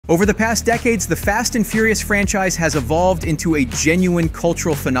Over the past decades, the Fast and Furious franchise has evolved into a genuine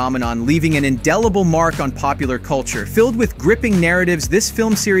cultural phenomenon, leaving an indelible mark on popular culture. Filled with gripping narratives, this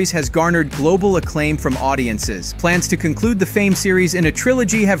film series has garnered global acclaim from audiences. Plans to conclude the famed series in a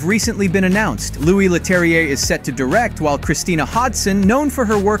trilogy have recently been announced. Louis Leterrier is set to direct, while Christina Hodson, known for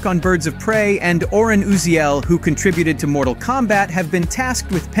her work on Birds of Prey, and Oren Uziel, who contributed to Mortal Kombat, have been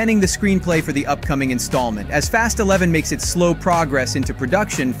tasked with penning the screenplay for the upcoming installment. As Fast 11 makes its slow progress into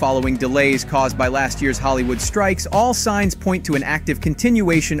production following delays caused by last year's Hollywood strikes, all signs point to an active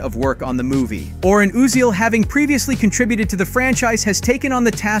continuation of work on the movie. Oren Uziel, having previously contributed to the franchise, has taken on the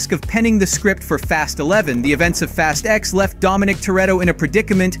task of penning the script for Fast 11. The events of Fast X left Dominic Toretto in a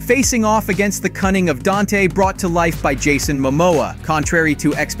predicament, facing off against the cunning of Dante, brought to life by Jason Momoa. Contrary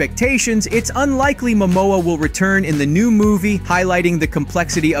to expectations, it's unlikely Momoa will return in the new movie, highlighting the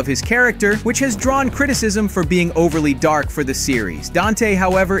complexity of his character, which has drawn criticism for being overly dark for the series. Dante,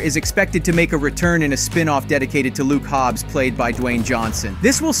 however, is expected to make a return in a spin-off dedicated to Luke Hobbs, played by Dwayne Johnson.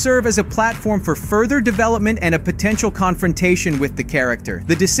 This will serve as a platform for further development and a potential confrontation with the character.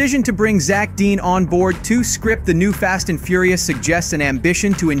 The decision to bring Zach Dean on board to script the new Fast and Furious suggests an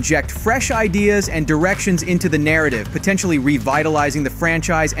ambition to inject fresh ideas and directions into the narrative, potentially revitalizing the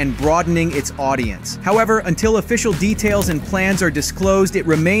franchise and broadening its audience. However, until official details and plans are disclosed, it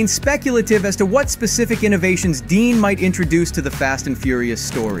remains speculative as to what specific innovations Dean might introduce to the Fast and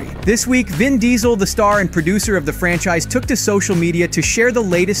Furious story. This week, Vin Diesel, the star and producer of the franchise, took to social media to share the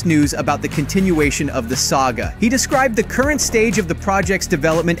latest news about the continuation of the saga. He described the current stage of the project's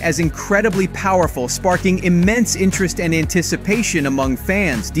development as incredibly powerful, sparking immense interest and anticipation among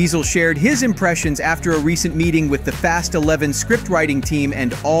fans. Diesel shared his impressions after a recent meeting with the Fast 11 scriptwriting team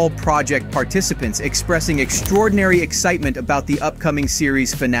and all project participants, expressing extraordinary excitement about the upcoming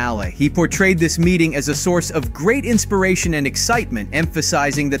series finale. He portrayed this meeting as a source of great inspiration and excitement, emphasizing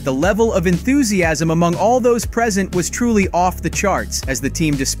that the level of enthusiasm among all those present was truly off the charts. As the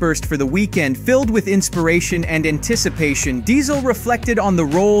team dispersed for the weekend, filled with inspiration and anticipation, Diesel reflected on the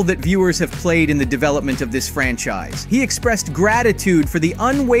role that viewers have played in the development of this franchise. He expressed gratitude for the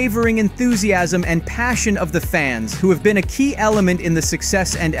unwavering enthusiasm and passion of the fans, who have been a key element in the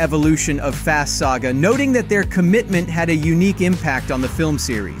success and evolution of Fast Saga, noting that their commitment had a unique impact on the film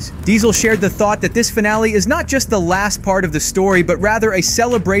series. Diesel shared the thought that this finale is not just the last part of the story, but rather a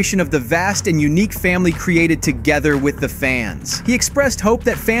celebration of the vast and unique family created together with the fans. He expressed hope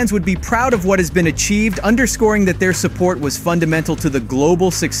that fans would be proud of what has been achieved, underscoring that their support was fundamental to the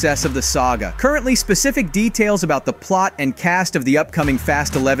global success of the saga. Currently, specific details about the plot and cast of the upcoming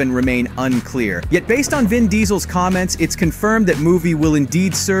Fast 11 remain unclear. Yet based on Vin Diesel's comments, it's confirmed that movie will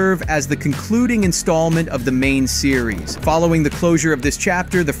indeed serve as the concluding installment of the main series. Following the closure of this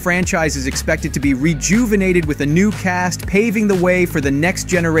chapter, the franchise is expected to be rejuvenated with a new cast, paving the way for the next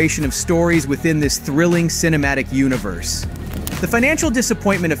generation of stories within this thrilling cinematic universe. The financial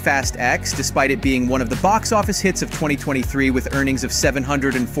disappointment of Fast X, despite it being one of the box office hits of 2023 with earnings of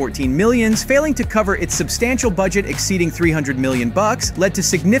 $714 million, failing to cover its substantial budget exceeding $300 million, led to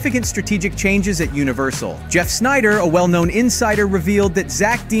significant strategic changes at Universal. Jeff Snyder, a well-known insider, revealed that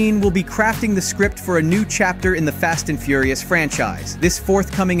Zach Dean will be crafting the script for a new chapter in the Fast and Furious franchise. This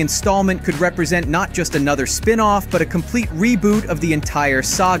forthcoming installment could represent not just another spin-off, but a complete reboot of the entire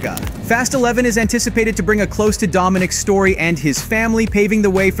saga. Fast 11 is anticipated to bring a close to Dominic's story and his family, paving the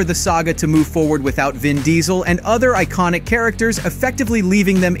way for the saga to move forward without Vin Diesel and other iconic characters, effectively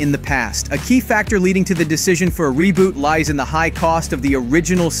leaving them in the past. A key factor leading to the decision for a reboot lies in the high cost of the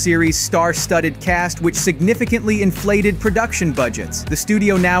original series' star-studded cast, which significantly inflated production budgets. The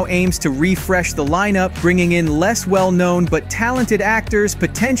studio now aims to refresh the lineup, bringing in less well-known but talented actors,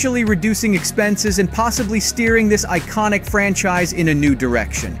 potentially reducing expenses and possibly steering this iconic franchise in a new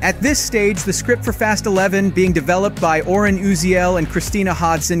direction. At this stage, the script for Fast 11, being developed by Oren Uziel and Christina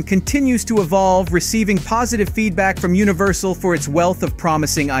Hodson, continues to evolve, receiving positive feedback from Universal for its wealth of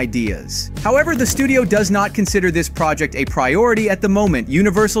promising ideas. However, the studio does not consider this project a priority at the moment.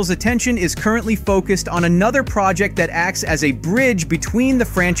 Universal's attention is currently focused on another project that acts as a bridge between the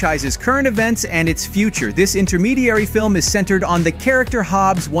franchise's current events and its future. This intermediary film is centered on the character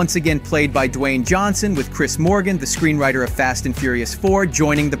Hobbs, once again played by Dwayne Johnson, with Chris Morgan, the screenwriter of Fast and Furious 4,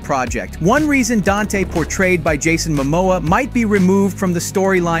 joining the project. project. One reason Dante, portrayed by Jason Momoa, might be removed from the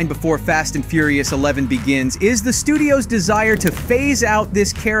storyline before Fast and Furious 11 begins is the studio's desire to phase out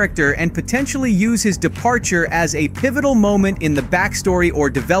this character and potentially use his departure as a pivotal moment in the backstory or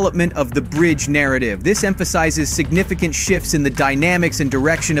development of the bridge narrative. This emphasizes significant shifts in the dynamics and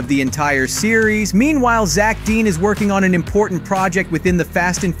direction of the entire series. Meanwhile, Zach Dean is working on an important project within the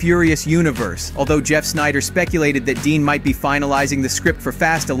Fast and Furious universe. Although Jeff Snyder speculated that Dean might be finalizing the script for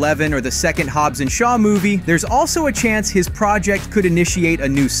Fast 11 or the second Hobbs and Shaw movie, there's also a chance his project could initiate a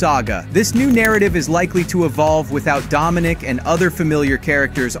new saga. This new narrative is likely to evolve without Dominic and other familiar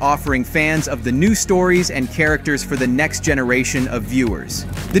characters, offering fans of the new stories and characters for the next generation of viewers.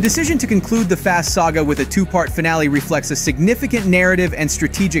 The decision to conclude the Fast saga with a two-part finale reflects a significant narrative and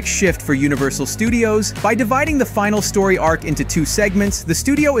strategic shift for Universal Studios. By dividing the final story arc into two segments, the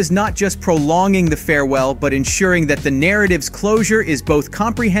studio is not just prolonging the farewell, but ensuring that the narrative's closure is both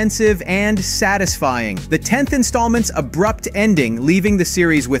comprehensive and satisfying. The 10th installment's abrupt ending, leaving the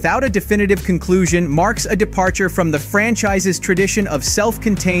series without a definitive conclusion, marks a departure from the franchise's tradition of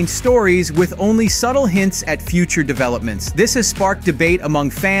self-contained stories with only subtle hints at future developments. This has sparked debate among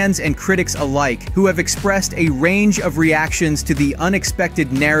fans and critics alike, who have expressed a range of reactions to the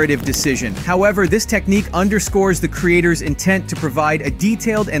unexpected narrative decision. However, this technique underscores the creator's intent to provide a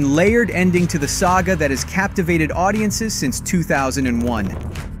detailed and layered ending to the saga that has captivated audiences since 2001.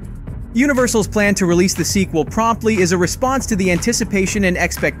 Universal's plan to release the sequel promptly is a response to the anticipation and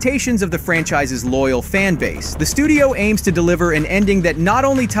expectations of the franchise's loyal fan base. The studio aims to deliver an ending that not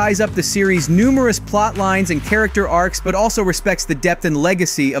only ties up the series' numerous plot lines and character arcs, but also respects the depth and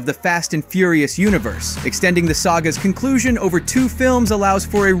legacy of the Fast and Furious universe. Extending the saga's conclusion over 2 films allows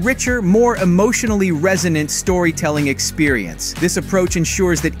for a richer, more emotionally resonant storytelling experience. This approach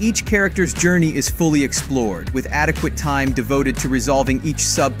ensures that each character's journey is fully explored, with adequate time devoted to resolving each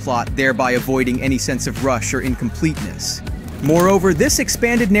subplot, thereby avoiding any sense of rush or incompleteness. Moreover, this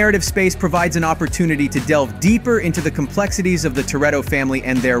expanded narrative space provides an opportunity to delve deeper into the complexities of the Toretto family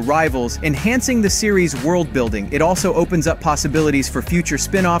and their rivals, enhancing the series' world-building. It also opens up possibilities for future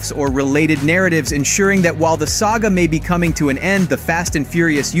spin-offs or related narratives, ensuring that while the saga may be coming to an end, the Fast and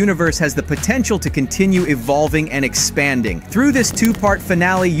Furious universe has the potential to continue evolving and expanding. Through this 2-part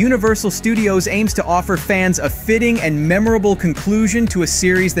finale, Universal Studios aims to offer fans a fitting and memorable conclusion to a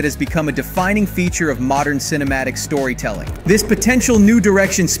series that has become a defining feature of modern cinematic storytelling. This potential new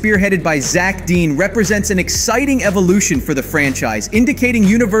direction, spearheaded by Zach Dean, represents an exciting evolution for the franchise, indicating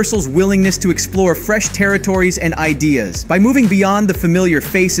Universal's willingness to explore fresh territories and ideas. By moving beyond the familiar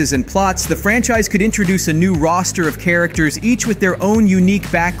faces and plots, the franchise could introduce a new roster of characters, each with their own unique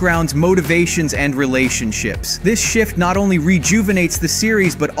backgrounds, motivations, and relationships. This shift not only rejuvenates the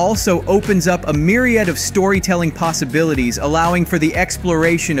series, but also opens up a myriad of storytelling possibilities, allowing for the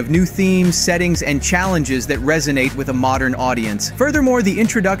exploration of new themes, settings, and challenges that resonate with a modern audience. Furthermore, the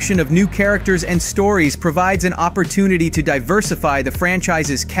introduction of new characters and stories provides an opportunity to diversify the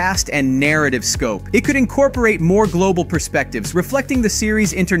franchise's cast and narrative scope. It could incorporate more global perspectives, reflecting the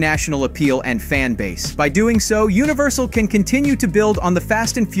series' international appeal and fan base. By doing so, Universal can continue to build on the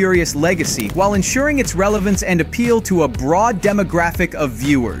Fast and Furious legacy, while ensuring its relevance and appeal to a broad demographic of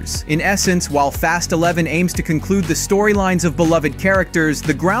viewers. In essence, while Fast 11 aims to conclude the storylines of beloved characters,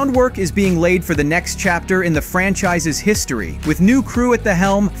 the groundwork is being laid for the next chapter in the franchise's history. With new crew at the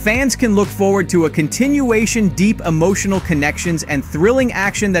helm, fans can look forward to a continuation, deep emotional connections, and thrilling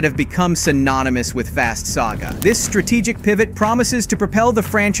action that have become synonymous with Fast Saga. This strategic pivot promises to propel the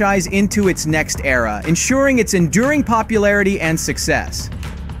franchise into its next era, ensuring its enduring popularity and success.